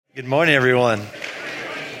Good morning, everyone.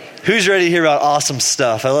 Who's ready to hear about awesome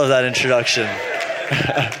stuff? I love that introduction.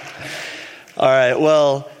 All right,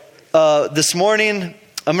 well, this morning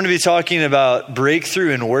I'm going to be talking about breakthrough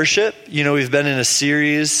in worship. You know, we've been in a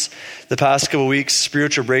series the past couple weeks,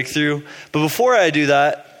 Spiritual Breakthrough. But before I do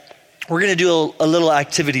that, we're going to do a little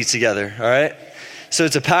activity together, all right? So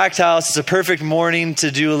it's a packed house. It's a perfect morning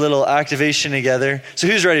to do a little activation together. So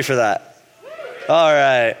who's ready for that? All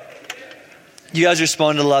right. You guys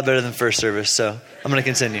responded a lot better than first service, so I'm going to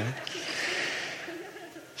continue.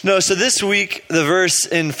 So this week, the verse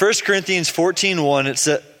in 1 Corinthians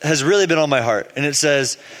 14:1, has really been on my heart. And it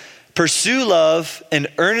says, "Pursue love and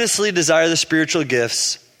earnestly desire the spiritual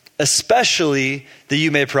gifts, especially that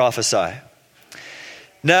you may prophesy."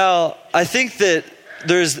 Now, I think that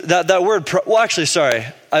there's that word,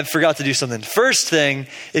 I forgot to do something. First thing,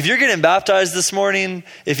 if you're getting baptized this morning,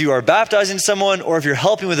 if you are baptizing someone, or if you're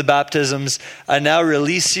helping with the baptisms, I now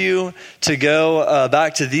release you to go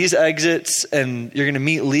back to these exits, and you're going to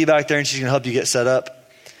meet Lee back there, and she's going to help you get set up.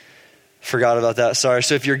 Forgot about that, sorry.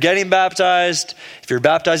 So if you're getting baptized, if you're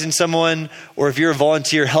baptizing someone, or if you're a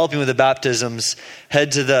volunteer helping with the baptisms,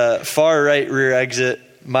 head to the far right rear exit,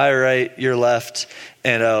 my right, your left,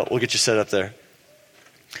 and we'll get you set up there.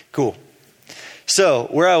 Cool. So,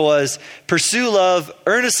 where I was, pursue love,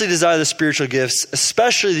 earnestly desire the spiritual gifts,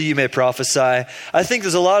 especially that you may prophesy. I think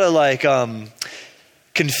there's a lot of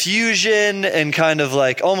confusion and kind of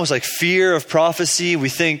almost like fear of prophecy. We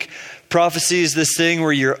think prophecy is this thing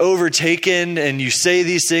where you're overtaken and you say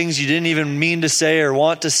these things you didn't even mean to say or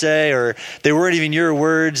want to say, or they weren't even your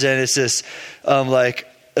words, and it's this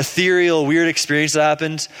ethereal, weird experience that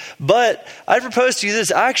happens. But I propose to you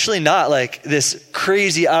this is actually not like this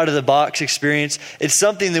crazy out-of-the-box experience. It's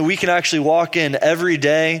something that we can actually walk in every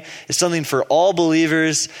day. It's something for all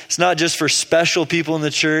believers. It's not just for special people in the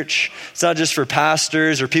church. It's not just for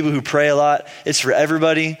pastors or people who pray a lot. It's for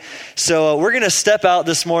everybody. So we're going to step out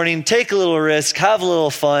this morning, take a little risk, have a little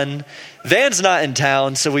fun. Van's not in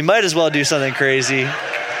town, so we might as well do something crazy.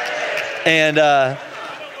 And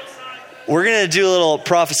we're going to do a little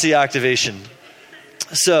prophecy activation.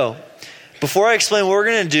 So, before I explain what we're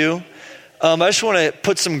going to do, I just want to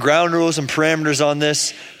put some ground rules and parameters on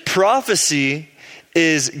this. Prophecy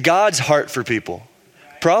is God's heart for people.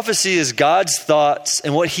 Prophecy is God's thoughts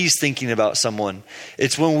and what he's thinking about someone.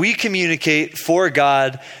 It's when we communicate for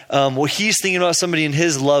God what he's thinking about somebody and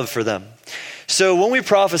his love for them. So when we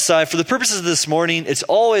prophesy, for the purposes of this morning, it's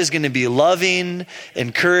always going to be loving,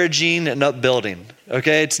 encouraging, and upbuilding.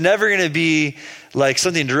 Okay? It's never going to be like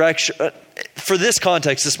something for this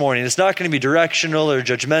context this morning, it's not going to be directional or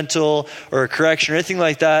judgmental or a correction or anything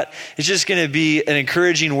like that. It's just going to be an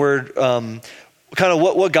encouraging word, kind of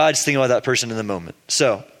what God's thinking about that person in the moment.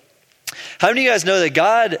 So, how many of you guys know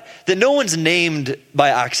that no one's named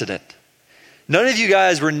by accident? None of you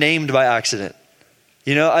guys were named by accident.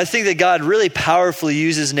 You know, I think that God really powerfully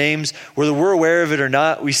uses names, whether we're aware of it or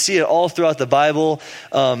not. We see it all throughout the Bible.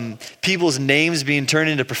 People's names being turned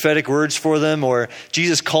into prophetic words for them, or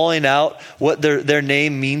Jesus calling out what their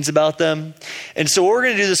name means about them. And so what we're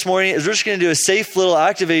going to do this morning is we're just going to do a safe little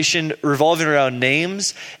activation revolving around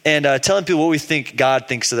names and telling people what we think God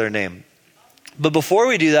thinks of their name. But before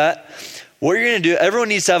we do that, what you're going to do, everyone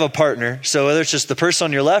needs to have a partner. So whether it's just the person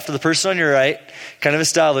on your left or the person on your right, kind of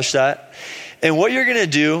establish that. And what you're going to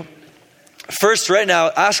do, first, right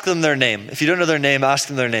now, ask them their name. If you don't know their name, ask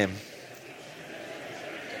them their name.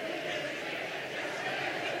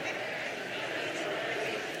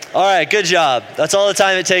 All right, good job. That's all the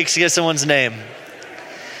time it takes to get someone's name.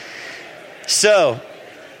 So,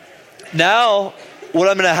 now, what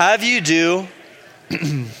I'm going to have you do,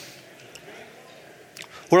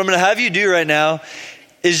 right now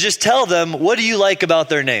is just tell them, what do you like about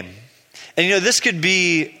their name? And this could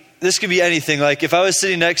be anything. Like if I was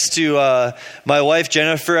sitting next to my wife,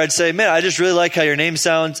 Jennifer, I'd say, man, I just really like how your name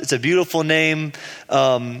sounds. It's a beautiful name.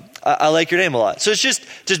 I like your name a lot. So it's just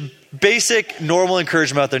basic, normal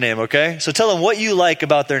encouragement about their name, okay? So tell them what you like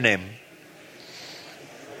about their name.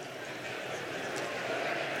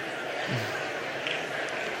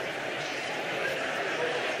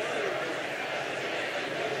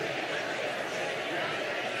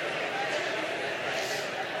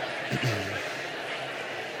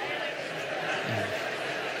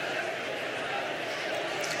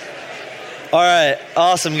 All right,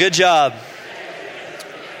 awesome, good job.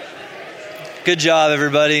 Good job,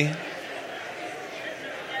 everybody.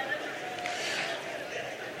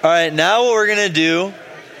 All right, now what we're going to do,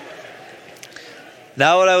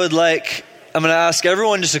 I'm going to ask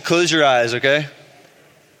everyone just to close your eyes, okay?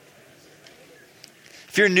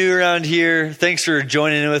 If you're new around here, thanks for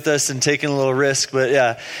joining in with us and taking a little risk. But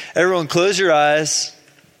yeah, everyone close your eyes.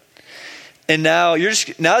 And now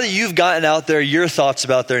that you've gotten out there your thoughts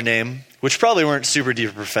about their name, which probably weren't super deep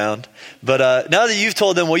or profound, but now that you've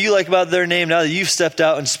told them what you like about their name, now that you've stepped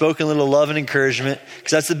out and spoken a little love and encouragement,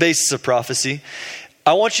 because that's the basis of prophecy,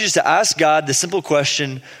 I want you just to ask God the simple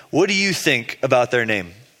question, what do you think about their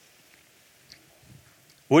name?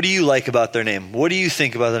 What do you like about their name? What do you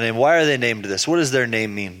think about their name? Why are they named this? What does their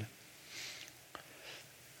name mean?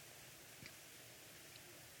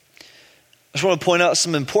 I just want to point out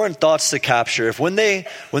some important thoughts to capture. If when they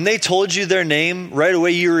told you their name, right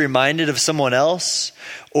away you were reminded of someone else,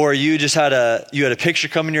 or you just had a picture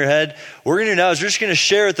come in your head, what we're going to do now is we're just going to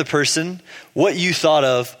share with the person what you thought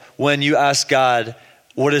of when you asked God,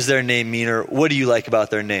 what does their name mean, or what do you like about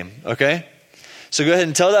their name? Okay? So go ahead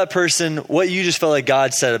and tell that person what you just felt like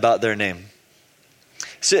God said about their name.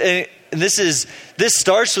 So, and this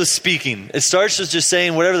starts with speaking. It starts with just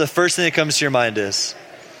saying whatever the first thing that comes to your mind is.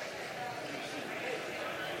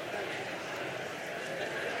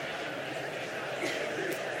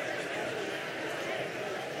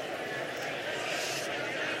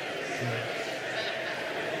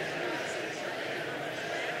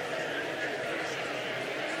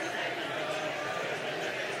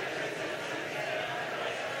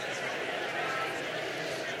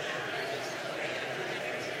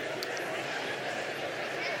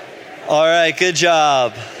 All right, good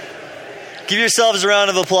job. Give yourselves a round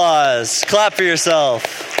of applause. Clap for yourself.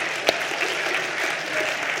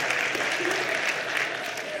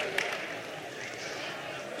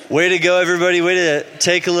 Way to go, everybody. Way to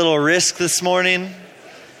take a little risk this morning.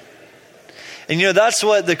 And that's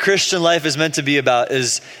what the Christian life is meant to be about,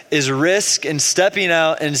 is risk and stepping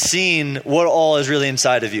out and seeing what all is really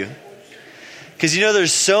inside of you. Because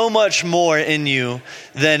there's so much more in you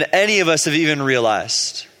than any of us have even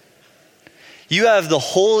realized. You have the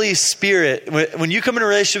Holy Spirit. When you come in a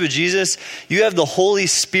relationship with Jesus, you have the Holy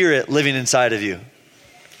Spirit living inside of you.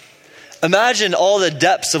 Imagine all the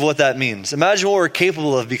depths of what that means. Imagine what we're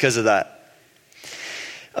capable of because of that.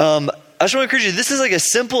 I just want to encourage you, this is like a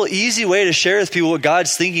simple, easy way to share with people what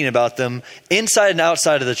God's thinking about them inside and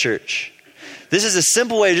outside of the church. This is a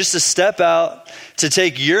simple way just to step out, to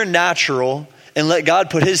take your natural and let God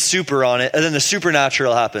put his super on it, and then the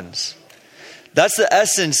supernatural happens. That's the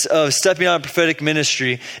essence of stepping out in prophetic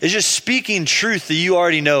ministry, is just speaking truth that you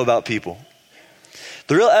already know about people.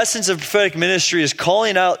 The real essence of prophetic ministry is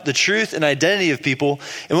calling out the truth and identity of people.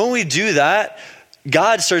 And when we do that,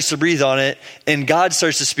 God starts to breathe on it and God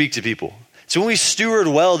starts to speak to people. So when we steward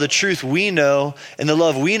well the truth we know and the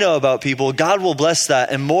love we know about people, God will bless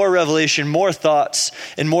that, and more revelation, more thoughts,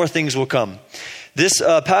 and more things will come. This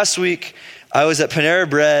past week, I was at Panera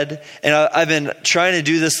Bread, and I've been trying to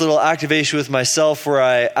do this little activation with myself where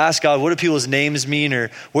I ask God, what do people's names mean,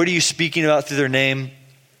 or what are you speaking about through their name?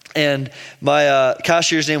 And my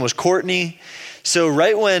cashier's name was Courtney. So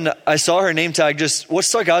right when I saw her name tag, what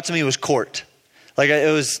stuck out to me was Court.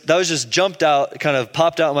 That was just jumped out, kind of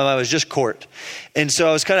popped out in my mind. It was just Court. And so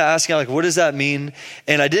I was kind of asking, what does that mean?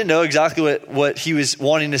 And I didn't know exactly what he was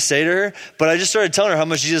wanting to say to her, but I just started telling her how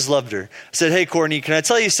much Jesus loved her. I said, hey, Courtney, can I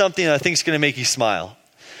tell you something that I think is going to make you smile?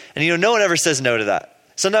 And no one ever says no to that.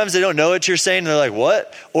 Sometimes they don't know what you're saying, and they're like,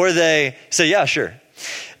 what? Or they say, yeah, sure.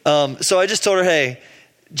 So I just told her, hey,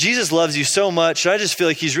 Jesus loves you so much. And I just feel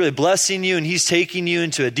like he's really blessing you, and he's taking you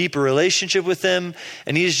into a deeper relationship with him.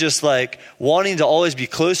 And he's just wanting to always be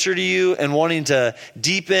closer to you and wanting to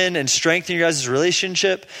deepen and strengthen your guys'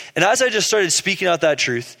 relationship. And as I just started speaking out that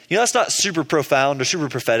truth, that's not super profound or super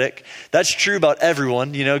prophetic. That's true about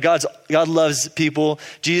everyone. God loves people.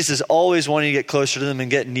 Jesus is always wanting to get closer to them and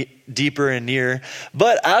get deeper and near.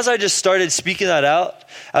 But as I just started speaking that out,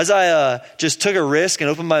 as I just took a risk and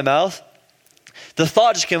opened my mouth, the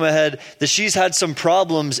thought just came ahead that she's had some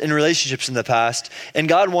problems in relationships in the past, and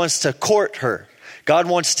God wants to court her. God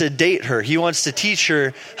wants to date her. He wants to teach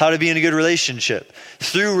her how to be in a good relationship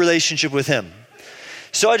through relationship with him.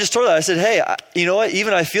 So I just told her, I said, hey, you know what?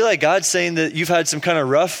 Even I feel like God's saying that you've had some kind of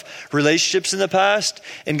rough relationships in the past,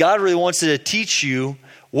 and God really wants to teach you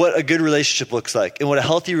what a good relationship looks like and what a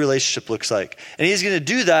healthy relationship looks like. And he's going to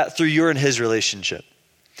do that through your and his relationship.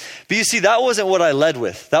 But you see, that wasn't what I led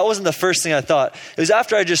with. That wasn't the first thing I thought. It was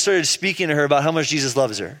after I just started speaking to her about how much Jesus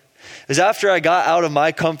loves her. It was after I got out of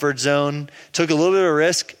my comfort zone, took a little bit of a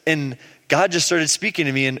risk, and God just started speaking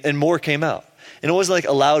to me, and more came out. And it wasn't like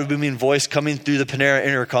a loud booming voice coming through the Panera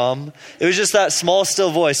intercom. It was just that small, still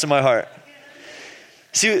voice in my heart.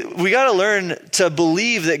 See, we got to learn to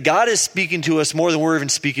believe that God is speaking to us more than we're even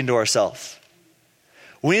speaking to ourselves.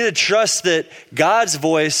 We need to trust that God's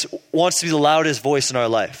voice wants to be the loudest voice in our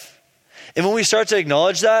life. And when we start to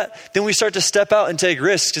acknowledge that, then we start to step out and take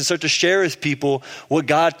risks and start to share with people what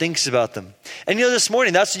God thinks about them. And this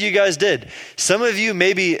morning, that's what you guys did. Some of you,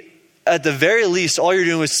 maybe at the very least, all you're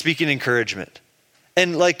doing was speaking encouragement.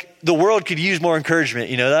 And the world could use more encouragement,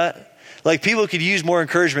 you know that? People could use more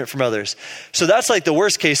encouragement from others. So that's the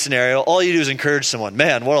worst case scenario. All you do is encourage someone.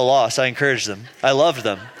 Man, what a loss. I encouraged them. I loved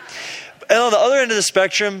them. And on the other end of the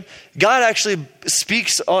spectrum, God actually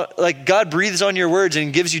speaks, God breathes on your words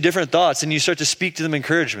and gives you different thoughts, and you start to speak to them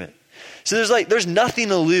encouragement. So there's nothing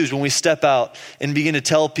to lose when we step out and begin to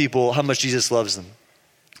tell people how much Jesus loves them.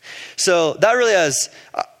 So that really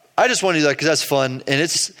I just wanted to do that because that's fun. And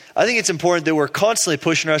I think it's important that we're constantly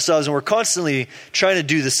pushing ourselves and we're constantly trying to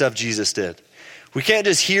do the stuff Jesus did. We can't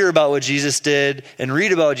just hear about what Jesus did and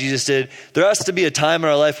read about what Jesus did. There has to be a time in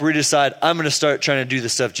our life where we decide, I'm going to start trying to do the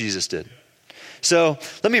stuff Jesus did. So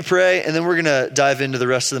let me pray, and then we're going to dive into the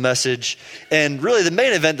rest of the message. And really, the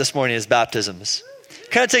main event this morning is baptisms.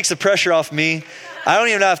 Kind of takes the pressure off me. I don't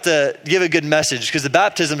even have to give a good message because the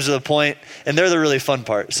baptisms are the point, and they're the really fun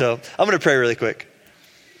part. So I'm going to pray really quick.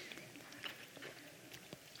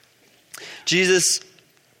 Jesus,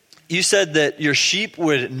 you said that your sheep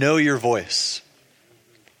would know your voice.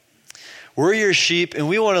 We're your sheep, and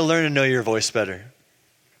we want to learn to know your voice better.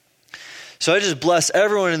 So I just bless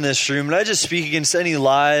everyone in this room, and I just speak against any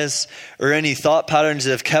lies or any thought patterns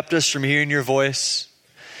that have kept us from hearing your voice.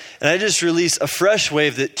 And I just release a fresh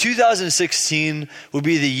wave that 2016 will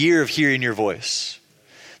be the year of hearing your voice.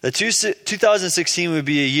 That 2016 would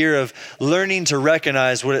be a year of learning to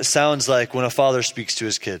recognize what it sounds like when a father speaks to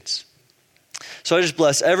his kids. So I just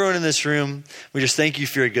bless everyone in this room. We just thank you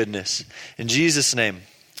for your goodness. In Jesus' name,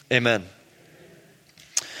 amen.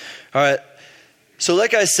 All right. So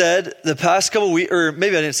like I said, the past couple weeks, or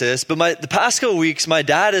maybe I didn't say this, but the past couple weeks, my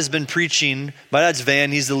dad has been preaching. My dad's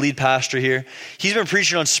Van, he's the lead pastor here. He's been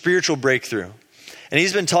preaching on spiritual breakthrough. And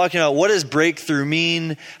he's been talking about what does breakthrough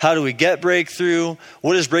mean? How do we get breakthrough?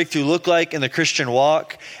 What does breakthrough look like in the Christian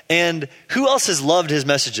walk? And who else has loved his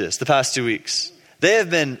messages the past 2 weeks? They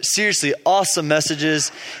have been seriously awesome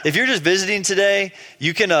messages. If you're just visiting today,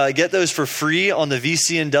 you can get those for free on the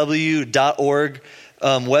vcnw.org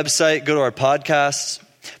website. Go to our podcasts.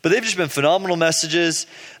 But they've just been phenomenal messages.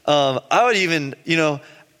 I would even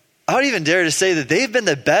dare to say that they've been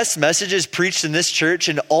the best messages preached in this church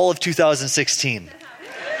in all of 2016.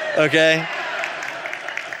 Okay?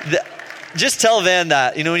 Just tell Van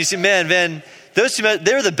that. When you see, man, Van, those two,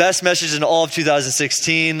 they were the best messages in all of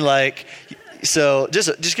 2016. So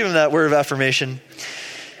just give them that word of affirmation.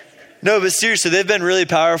 No, but seriously, they've been really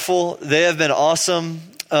powerful. They have been awesome.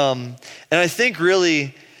 And I think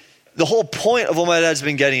really the whole point of what my dad's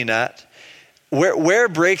been getting at, where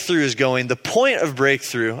breakthrough is going, the point of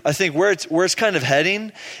breakthrough, I think where it's kind of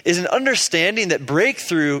heading is an understanding that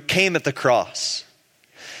breakthrough came at the cross.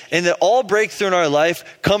 And that all breakthrough in our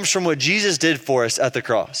life comes from what Jesus did for us at the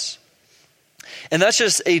cross. And that's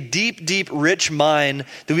just a deep, deep, rich mine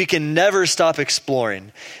that we can never stop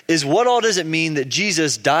exploring. Is what all does it mean that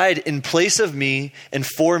Jesus died in place of me and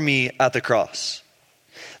for me at the cross?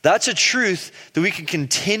 That's a truth that we can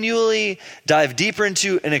continually dive deeper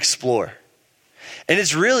into and explore. And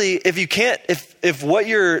it's really, if what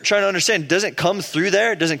you're trying to understand doesn't come through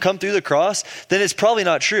there, doesn't come through the cross, then it's probably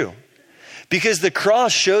not true. Because the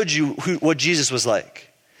cross showed you what Jesus was like.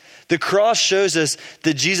 The cross shows us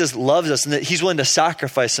that Jesus loves us and that he's willing to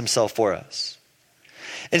sacrifice himself for us.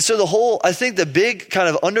 And so I think the big kind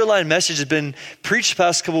of underlying message that's been preached the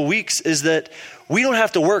past couple of weeks is that we don't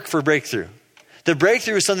have to work for breakthrough. The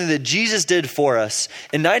breakthrough is something that Jesus did for us.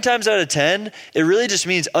 And 9 times out of 10, it really just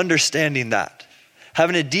means understanding that.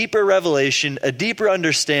 Having a deeper revelation, a deeper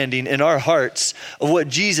understanding in our hearts of what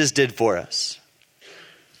Jesus did for us.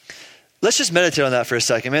 Let's just meditate on that for a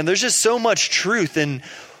second, man. There's just so much truth and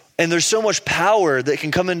there's so much power that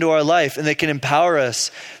can come into our life and that can empower us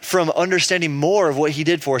from understanding more of what he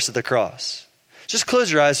did for us at the cross. Just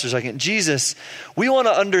close your eyes for a second. Jesus, we want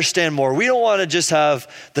to understand more. We don't want to just have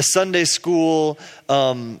the Sunday school,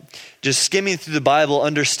 just skimming through the Bible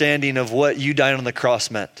understanding of what you dying on the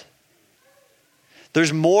cross meant.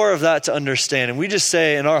 There's more of that to understand. And we just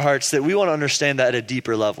say in our hearts that we want to understand that at a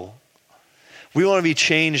deeper level. We want to be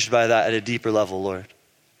changed by that at a deeper level, Lord.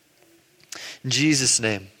 In Jesus'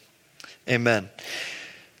 name, amen.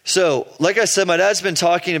 So, like I said, my dad's been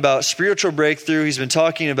talking about spiritual breakthrough. He's been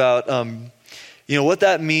talking about what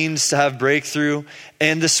that means to have breakthrough.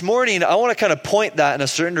 And this morning, I want to kind of point that in a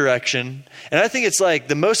certain direction. And I think it's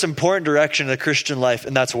the most important direction in the Christian life,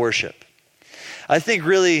 and that's worship. I think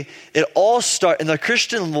really it all starts in the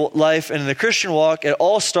Christian life and in the Christian walk, it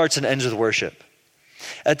all starts and ends with worship.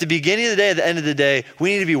 At the beginning of the day, at the end of the day,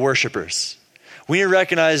 we need to be worshipers. We need to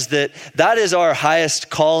recognize that that is our highest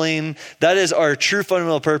calling. That is our true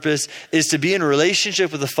fundamental purpose, is to be in a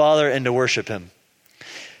relationship with the Father and to worship him.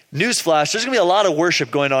 Newsflash, there's going to be a lot of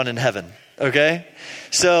worship going on in heaven, okay?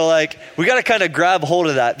 So like, we got to kind of grab hold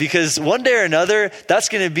of that, because one day or another, that's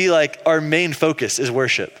going to be like our main focus is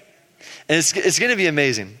worship. And it's going to be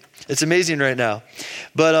amazing. It's amazing right now.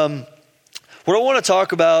 But what I want to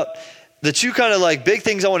talk about, the two kind of like big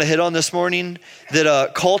things I want to hit on this morning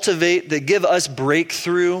that cultivate, that give us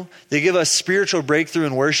breakthrough, they give us spiritual breakthrough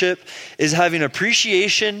in worship, is having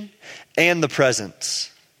appreciation and the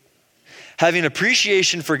presence. Having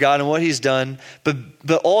appreciation for God and what he's done,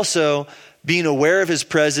 but also being aware of his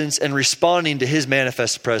presence and responding to his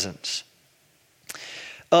manifest presence.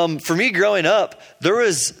 For me growing up, there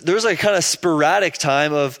was like kind of sporadic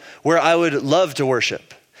time of where I would love to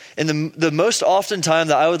worship. And the most often time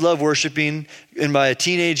that I would love worshiping in my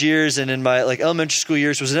teenage years and in my like elementary school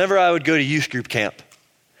years was whenever I would go to youth group camp.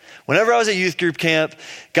 Whenever I was at youth group camp,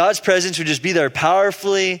 God's presence would just be there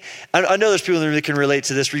powerfully. I know there's people in the room that can relate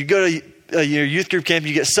to this, where you go to your youth group camp,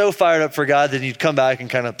 you get so fired up for God, then you'd come back and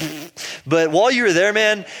kind of, but while you were there,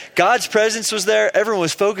 man, God's presence was there. Everyone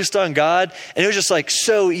was focused on God, and it was just like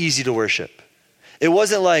so easy to worship. It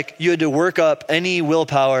wasn't like you had to work up any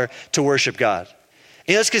willpower to worship God.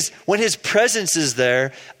 You know, it's because when his presence is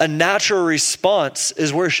there, a natural response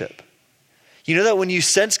is worship. You know that when you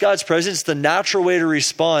sense God's presence, the natural way to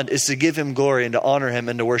respond is to give him glory and to honor him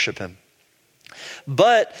and to worship him.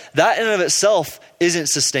 But that in and of itself isn't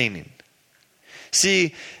sustaining.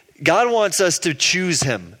 See, God wants us to choose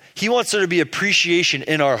him. He wants there to be appreciation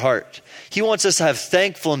in our heart. He wants us to have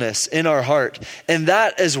thankfulness in our heart. And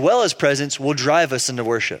that, as well as presence, will drive us into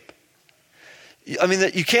worship. I mean,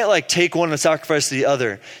 that you can't like take one and sacrifice the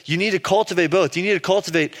other. You need to cultivate both. You need to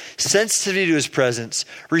cultivate sensitivity to his presence,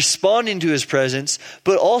 responding to his presence,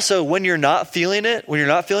 but also when you're not feeling it, when you're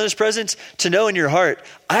not feeling his presence, to know in your heart,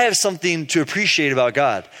 I have something to appreciate about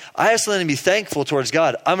God. I have something to be thankful towards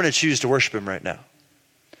God. I'm going to choose to worship him right now.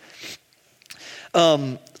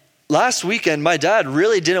 Last weekend, my dad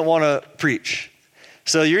really didn't want to preach.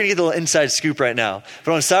 So you're going to get a little inside scoop right now.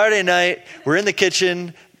 But on Saturday night, we're in the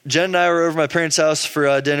kitchen. Jen and I were over at my parents' house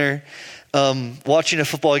for dinner, watching a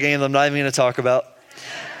football game that I'm not even going to talk about.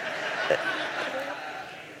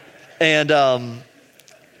 And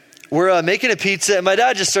we're making a pizza, and my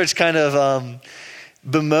dad just starts kind of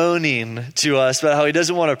bemoaning to us about how he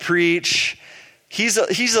doesn't want to preach. He's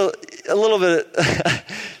a little bit,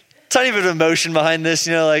 tiny bit of emotion behind this,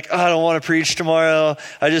 you know, like, oh, I don't want to preach tomorrow.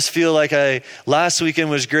 I just feel like last weekend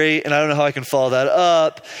was great and I don't know how I can follow that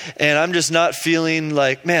up. And I'm just not feeling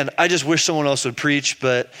like, man, I just wish someone else would preach,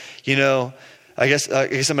 but you know, I guess I'm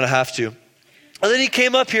going to have to. And then he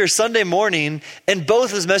came up here Sunday morning and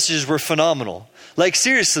both his messages were phenomenal. Like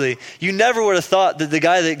seriously, you never would have thought that the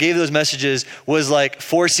guy that gave those messages was like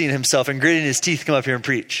forcing himself and gritting his teeth to come up here and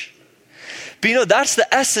preach. But you know, that's the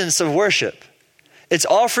essence of worship. It's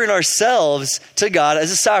offering ourselves to God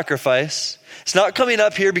as a sacrifice. It's not coming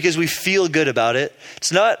up here because we feel good about it.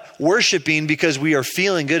 It's not worshiping because we are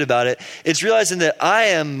feeling good about it. It's realizing that I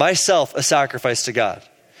am myself a sacrifice to God.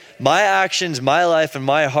 My actions, my life, and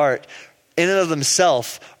my heart in and of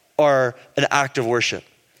themselves are an act of worship.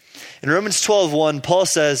 In Romans 12:1, Paul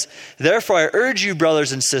says, "Therefore I urge you,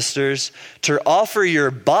 brothers and sisters, to offer your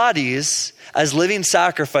bodies as living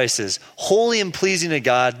sacrifices, holy and pleasing to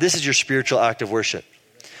God. This is your spiritual act of worship."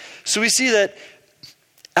 So we see that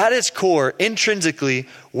at its core, intrinsically,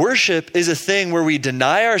 worship is a thing where we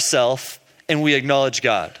deny ourselves and we acknowledge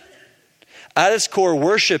God. At its core,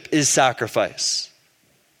 worship is sacrifice.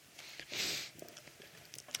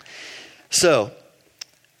 So,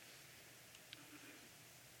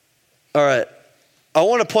 all right, I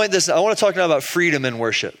want to talk now about freedom in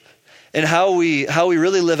worship and how we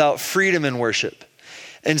really live out freedom in worship.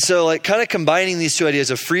 And so like kind of combining these two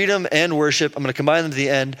ideas of freedom and worship, I'm going to combine them to the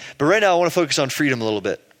end. But right now I want to focus on freedom a little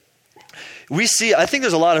bit. I think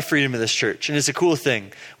there's a lot of freedom in this church, and it's a cool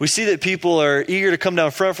thing. We see that people are eager to come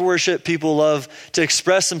down front for worship. People love to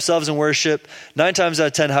express themselves in worship 9 times out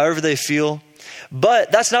of 10, however they feel.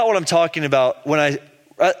 But that's not what I'm talking about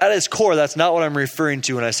at its core, that's not what I'm referring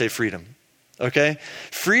to when I say freedom. Okay?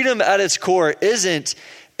 Freedom at its core isn't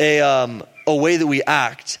a way that we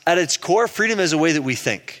act. At its core, freedom is a way that we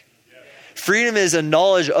think. Freedom is a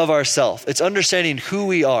knowledge of ourselves. It's understanding who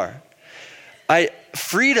we are.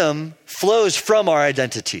 Freedom flows from our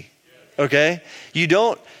identity. Okay?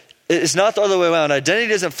 It's not the other way around. Identity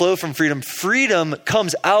doesn't flow from freedom. Freedom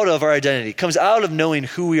comes out of our identity, comes out of knowing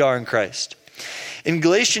who we are in Christ. In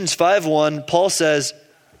Galatians 5:1, Paul says,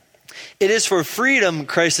 "It is for freedom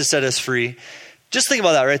Christ has set us free." Just think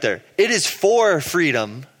about that right there. It is for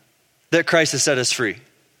freedom that Christ has set us free.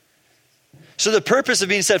 So the purpose of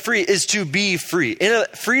being set free is to be free.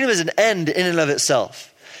 Freedom is an end in and of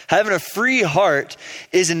itself. Having a free heart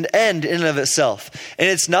is an end in and of itself. And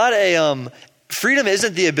it's not freedom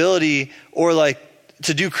isn't the ability or like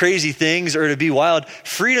to do crazy things or to be wild.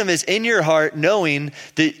 Freedom is in your heart knowing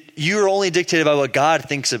that you are only dictated by what God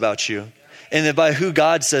thinks about you and that by who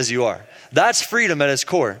God says you are. That's freedom at its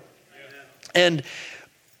core. And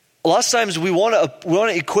a lot of times we want to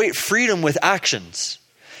equate freedom with actions.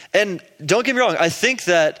 And don't get me wrong, I think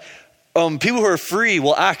that people who are free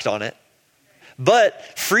will act on it.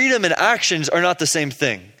 But freedom and actions are not the same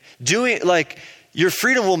thing. Your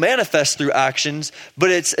freedom will manifest through actions,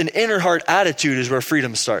 but it's an inner heart attitude is where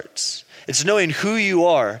freedom starts. It's knowing who you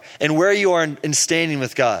are and where you are in standing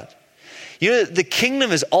with God. You know, the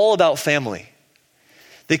kingdom is all about family.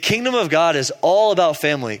 The kingdom of God is all about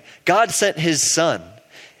family. God sent his son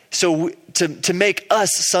to make us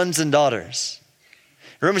sons and daughters.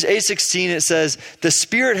 In Romans 8:16, it says, "The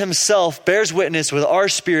Spirit himself bears witness with our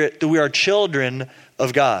spirit that we are children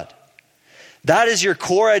of God." That is your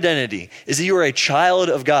core identity, is that you are a child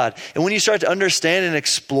of God. And when you start to understand and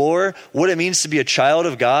explore what it means to be a child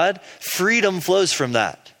of God, freedom flows from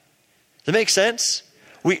that. Does that make sense?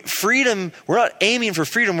 We're not aiming for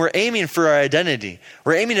freedom, we're aiming for our identity.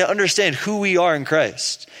 We're aiming to understand who we are in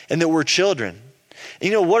Christ and that we're children. And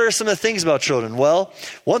you know, what are some of the things about children? Well,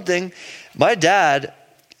 one thing, my dad,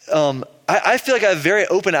 I feel like I have very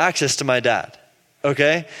open access to my dad.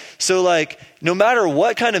 Okay. So like, no matter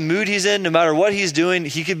what kind of mood he's in, no matter what he's doing,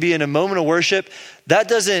 he could be in a moment of worship. That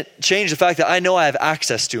doesn't change the fact that I know I have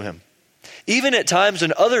access to him. Even at times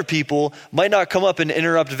when other people might not come up and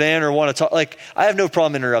interrupt Van or want to talk, like I have no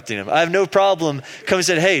problem interrupting him. I have no problem coming and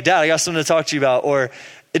saying, "Hey Dad, I got something to talk to you about." Or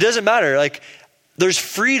it doesn't matter. Like there's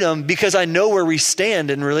freedom because I know where we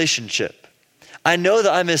stand in relationship. I know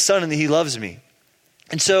that I'm his son and that he loves me.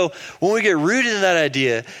 And so when we get rooted in that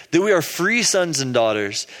idea that we are free sons and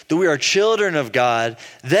daughters, that we are children of God,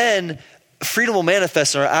 then freedom will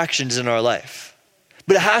manifest in our actions in our life.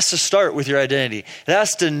 But it has to start with your identity. It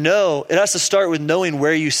has to start with knowing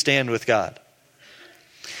where you stand with God.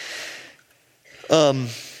 I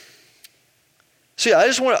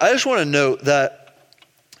just want to note that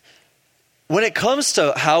when it comes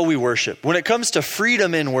to how we worship, when it comes to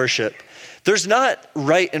freedom in worship, there's not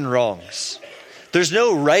right and wrongs. There's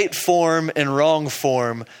no right form and wrong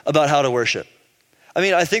form about how to worship. I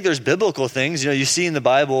mean, I think there's biblical things. You know, you see in the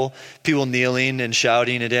Bible people kneeling and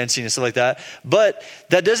shouting and dancing and stuff like that. But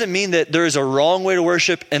that doesn't mean that there is a wrong way to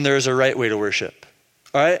worship and there is a right way to worship.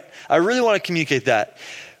 All right? I really want to communicate that.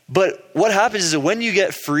 But what happens is that when you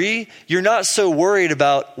get free, you're not so worried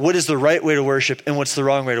about what is the right way to worship and what's the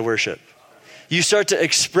wrong way to worship. You start to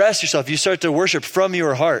express yourself. You start to worship from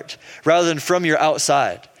your heart rather than from your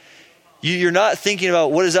outside. You're not thinking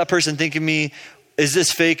about what does that person think of me? Is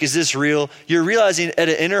this fake? Is this real? You're realizing at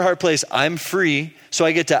an inner heart place, I'm free, so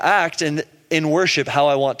I get to act in worship how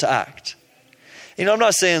I want to act. You know, I'm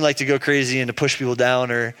not saying like to go crazy and to push people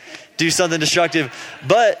down or do something destructive,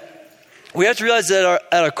 but we have to realize that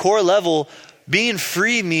at a core level, being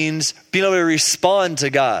free means being able to respond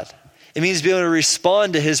to God. It means being able to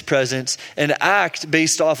respond to his presence and act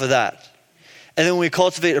based off of that. And then when we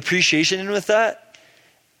cultivate appreciation in with that,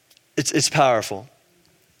 it's powerful.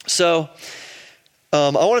 So I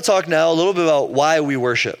want to talk now a little bit about why we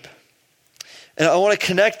worship. And I want to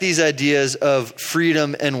connect these ideas of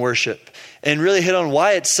freedom and worship and really hit on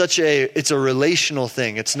why it's a relational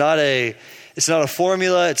thing. It's not a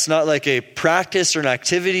formula. It's not like a practice or an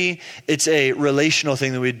activity. It's a relational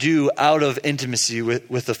thing that we do out of intimacy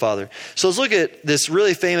with the Father. So let's look at this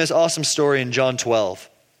really famous, awesome story in John 12.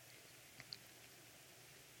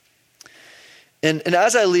 And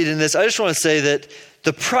as I lead in this, I just want to say that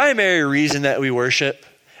the primary reason that we worship,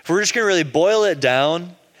 if we're just going to really boil it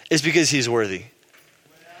down, is because he's worthy.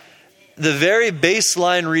 The very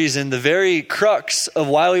baseline reason, the very crux of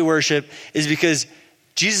why we worship is because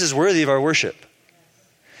Jesus is worthy of our worship.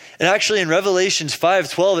 And actually in Revelations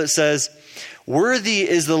 5:12 it says, "Worthy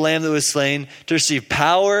is the Lamb that was slain to receive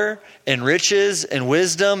power and riches and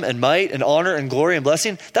wisdom and might and honor and glory and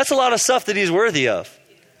blessing." That's a lot of stuff that he's worthy of.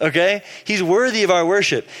 Okay? He's worthy of our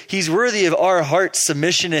worship. He's worthy of our heart's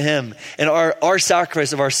submission to him and our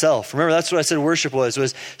sacrifice of ourself. Remember, that's what I said worship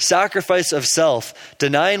was sacrifice of self,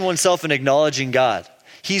 denying oneself and acknowledging God.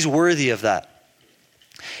 He's worthy of that.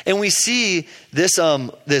 And we see this,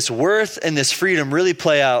 this worth and this freedom really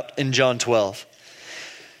play out in John 12.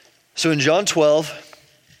 So in John 12,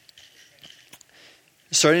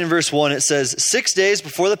 starting in verse 1, it says, 6 days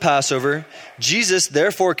before the Passover, Jesus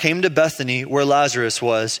therefore came to Bethany where Lazarus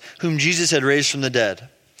was, whom Jesus had raised from the dead.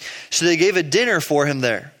 So they gave a dinner for him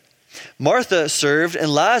there. Martha served,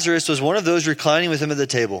 and Lazarus was one of those reclining with him at the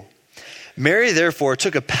table. Mary therefore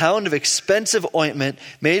took a pound of expensive ointment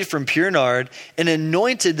made from pure nard and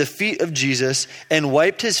anointed the feet of Jesus and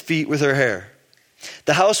wiped his feet with her hair.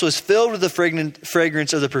 The house was filled with the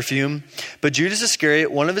fragrance of the perfume, but Judas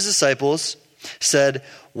Iscariot, one of his disciples, said,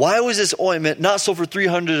 "Why was this ointment not sold for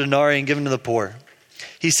 300 denarii and given to the poor?"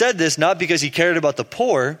 He said this not because he cared about the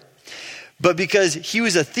poor, but because he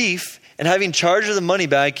was a thief, and having charge of the money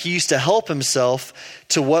bag, he used to help himself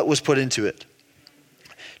to what was put into it.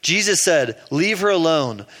 Jesus said, "Leave her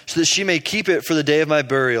alone, so that she may keep it for the day of my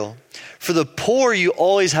burial. For the poor you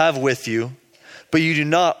always have with you, but you do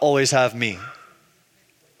not always have me."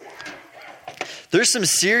 There's some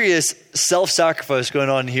serious self-sacrifice going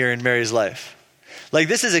on here in Mary's life. Like,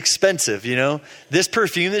 this is expensive, you know? This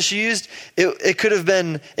perfume that she used, it could have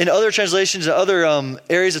been, in other translations, in other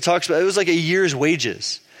areas it talks about, it was like a year's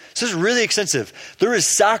wages. So it's really expensive. There was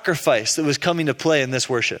sacrifice that was coming to play in this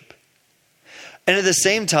worship. And at the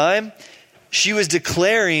same time, she was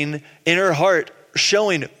declaring in her heart,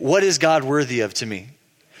 showing, what is God worthy of to me?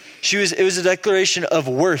 It was a declaration of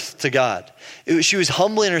worth to God. She was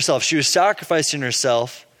humbling herself. She was sacrificing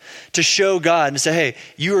herself to show God and say, hey,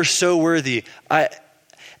 you are so worthy. And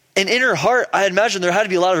in her heart, I imagine there had to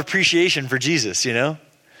be a lot of appreciation for Jesus, you know?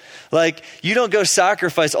 Like, you don't go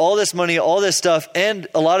sacrifice all this money, all this stuff, and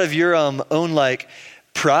a lot of your own like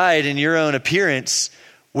pride in your own appearance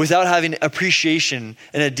without having appreciation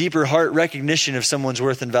and a deeper heart recognition of someone's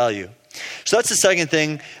worth and value. So that's the second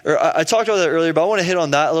thing, or I talked about that earlier, but I want to hit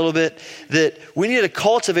on that a little bit, that we need to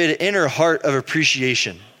cultivate an inner heart of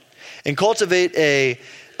appreciation and cultivate a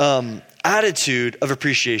attitude of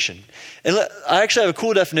appreciation. And I actually have a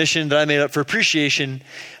cool definition that I made up for appreciation.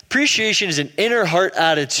 Appreciation is an inner heart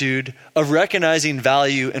attitude of recognizing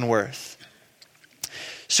value and worth.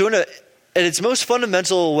 So at its most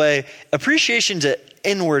fundamental way, appreciation is an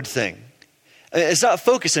inward thing. It's not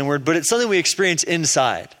focused inward, but it's something we experience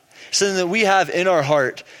inside. Something that we have in our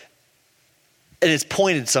heart, and it's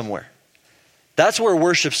pointed somewhere. That's where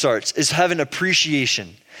worship starts, is having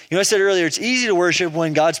appreciation. You know, I said earlier, it's easy to worship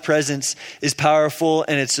when God's presence is powerful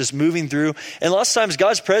and it's just moving through. And lots of times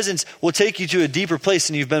God's presence will take you to a deeper place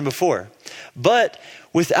than you've been before. But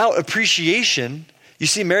without appreciation, you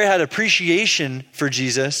see, Mary had appreciation for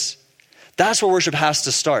Jesus. That's where worship has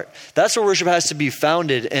to start. That's where worship has to be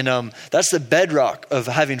founded. And that's the bedrock of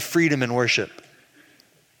having freedom in worship.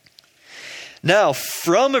 Now,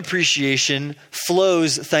 from appreciation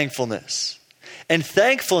flows thankfulness. And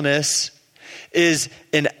thankfulness is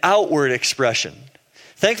an outward expression.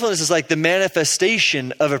 Thankfulness is like the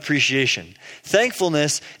manifestation of appreciation.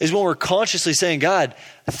 Thankfulness is when we're consciously saying, God,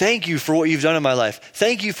 thank you for what you've done in my life.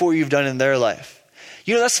 Thank you for what you've done in their life.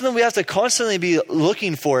 You know, that's something we have to constantly be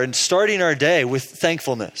looking for and starting our day with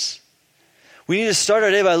thankfulness. We need to start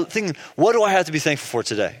our day by thinking, what do I have to be thankful for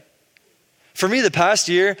today? For me, the past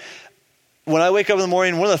year, when I wake up in the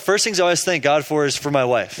morning, one of the first things I always thank God for is for my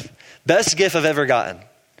wife. Best gift I've ever gotten.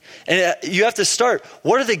 And you have to start,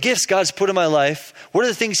 what are the gifts God's put in my life? What are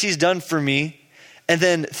the things he's done for me? And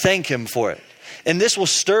then thank him for it. And this will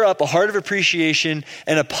stir up a heart of appreciation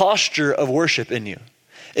and a posture of worship in you.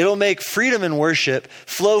 It'll make freedom in worship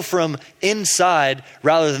flow from inside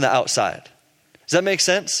rather than the outside. Does that make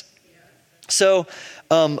sense? So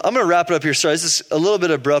I'm going to wrap it up here. Sorry, this is a little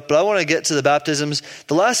bit abrupt, but I want to get to the baptisms.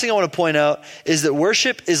 The last thing I want to point out is that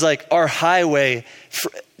worship is like our highway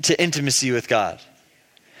to intimacy with God.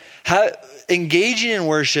 Engaging in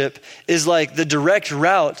worship is like the direct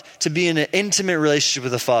route to be in an intimate relationship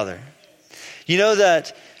with the Father. You know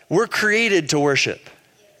that we're created to worship.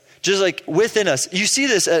 Just like within us. You see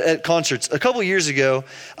this at concerts. A couple years ago,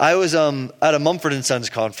 I was at a Mumford & Sons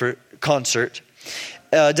concert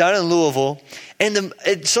down in Louisville. And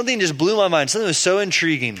something just blew my mind. Something was so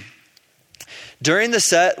intriguing. During the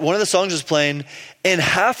set, one of the songs was playing, and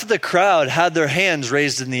half of the crowd had their hands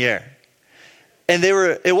raised in the air. And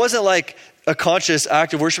it wasn't like a conscious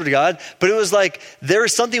act of worship to God, but it was like there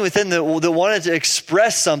was something within that wanted to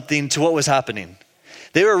express something to what was happening.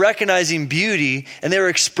 They were recognizing beauty and they were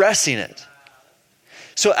expressing it.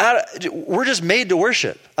 So we're just made to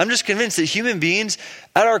worship. I'm just convinced that human beings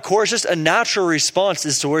at our core, it's just a natural response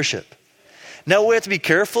is to worship. Now, what we have to be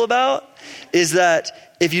careful about is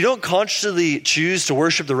that if you don't consciously choose to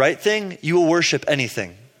worship the right thing, you will worship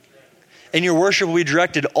anything. and your worship will be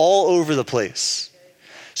directed all over the place.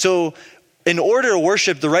 So in order to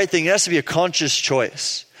worship the right thing, it has to be a conscious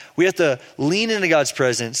choice. We have to lean into God's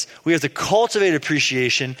presence. We have to cultivate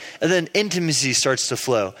appreciation, and then intimacy starts to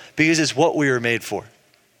flow because it's what we were made for.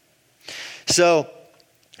 So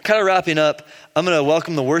kind of wrapping up, I'm going to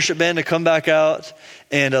welcome the worship band to come back out,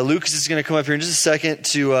 and Lucas is going to come up here in just a second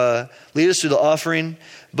to lead us through the offering.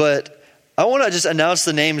 But I want to just announce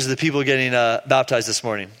the names of the people getting baptized this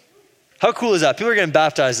morning. How cool is that? People are getting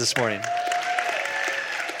baptized this morning.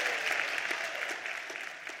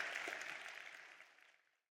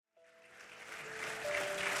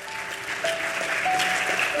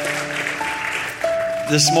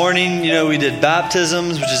 This morning, we did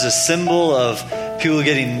baptisms, which is a symbol of people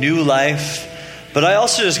getting new life. But I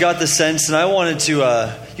also just got the sense, and I wanted to,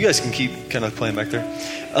 you guys can keep kind of playing back there.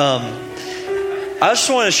 I just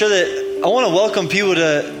want to show that I want to welcome people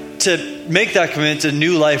to make that commitment to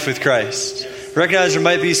new life with Christ. Recognize there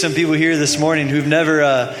might be some people here this morning who've never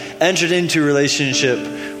entered into a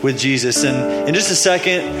relationship with Jesus. And in just a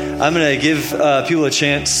second, I'm going to give people a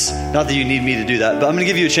chance. Not that you need me to do that, but I'm going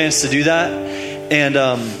to give you a chance to do that. And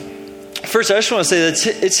first, I just want to say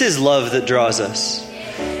that it's His love that draws us.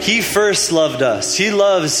 He first loved us. He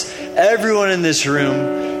loves everyone in this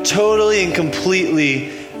room totally and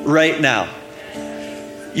completely right now.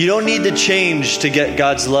 You don't need to change to get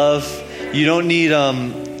God's love. You don't need,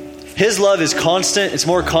 His love is constant. It's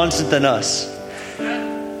more constant than us.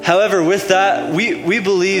 However, with that, we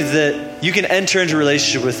believe that you can enter into a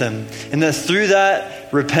relationship with Him. And that through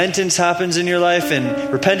that, repentance happens in your life.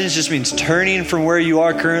 And repentance just means turning from where you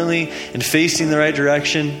are currently and facing the right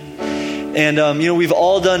direction. And, we've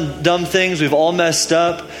all done dumb things. We've all messed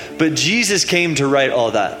up. But Jesus came to right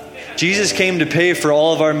all that. Jesus came to pay for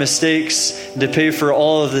all of our mistakes, to pay for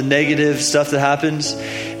all of the negative stuff that happens.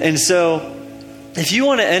 And so if you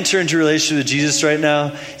want to enter into a relationship with Jesus right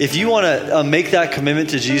now, if you want to make that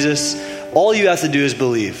commitment to Jesus, all you have to do is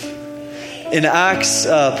believe. In Acts,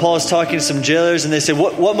 Paul is talking to some jailers, and they say,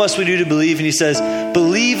 what must we do to believe? And he says,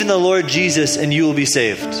 believe in the Lord Jesus and you will be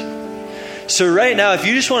saved. So right now, if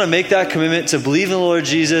you just want to make that commitment to believe in the Lord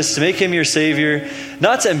Jesus, to make Him your Savior,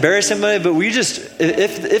 not to embarrass anybody, but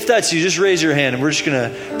if that's you, just raise your hand and we're just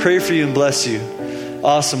going to pray for you and bless you.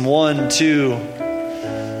 Awesome. 1, 2,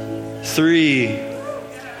 3,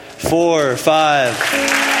 4, 5.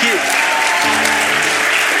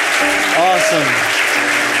 Awesome.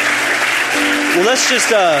 Well, let's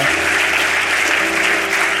just,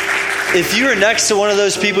 if you are next to one of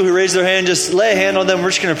those people who raised their hand, just lay a hand on them. We're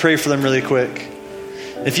just going to pray for them really quick.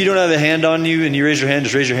 If you don't have a hand on you and you raise your hand,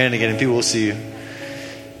 just raise your hand again and people will see you.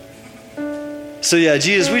 So yeah,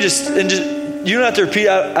 Jesus, you don't have to repeat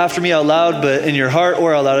after me out loud, but in your heart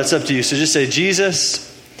or out loud, it's up to you. So just say, Jesus.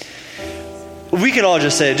 We can all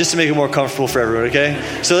just say it just to make it more comfortable for everyone, okay?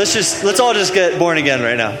 So let's all just get born again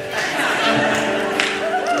right now.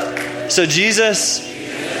 So Jesus,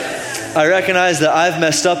 I recognize that I've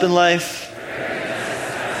messed up in life.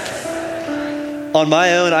 On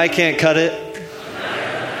my own, I can't cut it.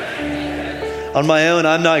 On my own,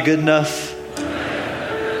 I'm not good enough.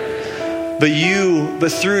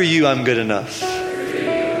 But through you, I'm good enough.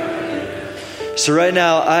 So right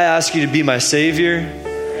now, I ask you to be my Savior.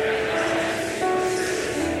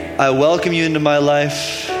 I welcome you into my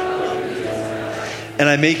life. And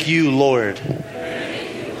I make you Lord.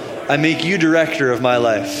 I make you director of my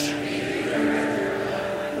life.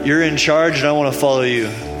 You're in charge and I want to follow you.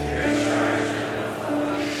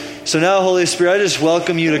 So now, Holy Spirit, I just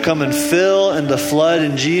welcome you to come and fill and to flood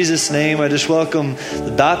in Jesus' name. I just welcome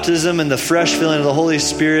the baptism and the fresh filling of the Holy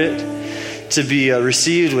Spirit to be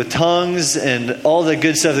received with tongues and all the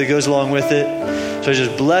good stuff that goes along with it. So I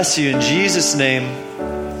just bless you in Jesus' name.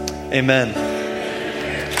 Amen.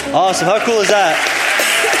 Awesome. How cool is that?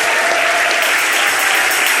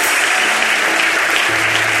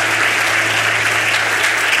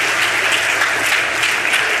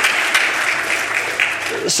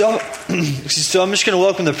 So I'm just going to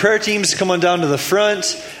welcome the prayer teams to come on down to the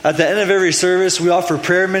front. At the end of every service, we offer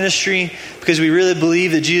prayer ministry because we really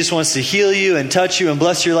believe that Jesus wants to heal you and touch you and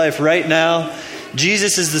bless your life right now.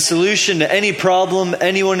 Jesus is the solution to any problem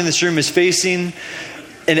anyone in this room is facing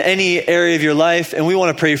in any area of your life, and we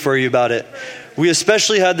want to pray for you about it. We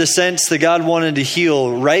especially had the sense that God wanted to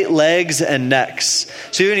heal right legs and necks.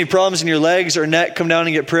 So if you have any problems in your legs or neck, come down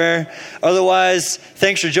and get prayer. Otherwise,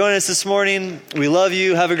 thanks for joining us this morning. We love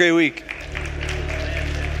you. Have a great week.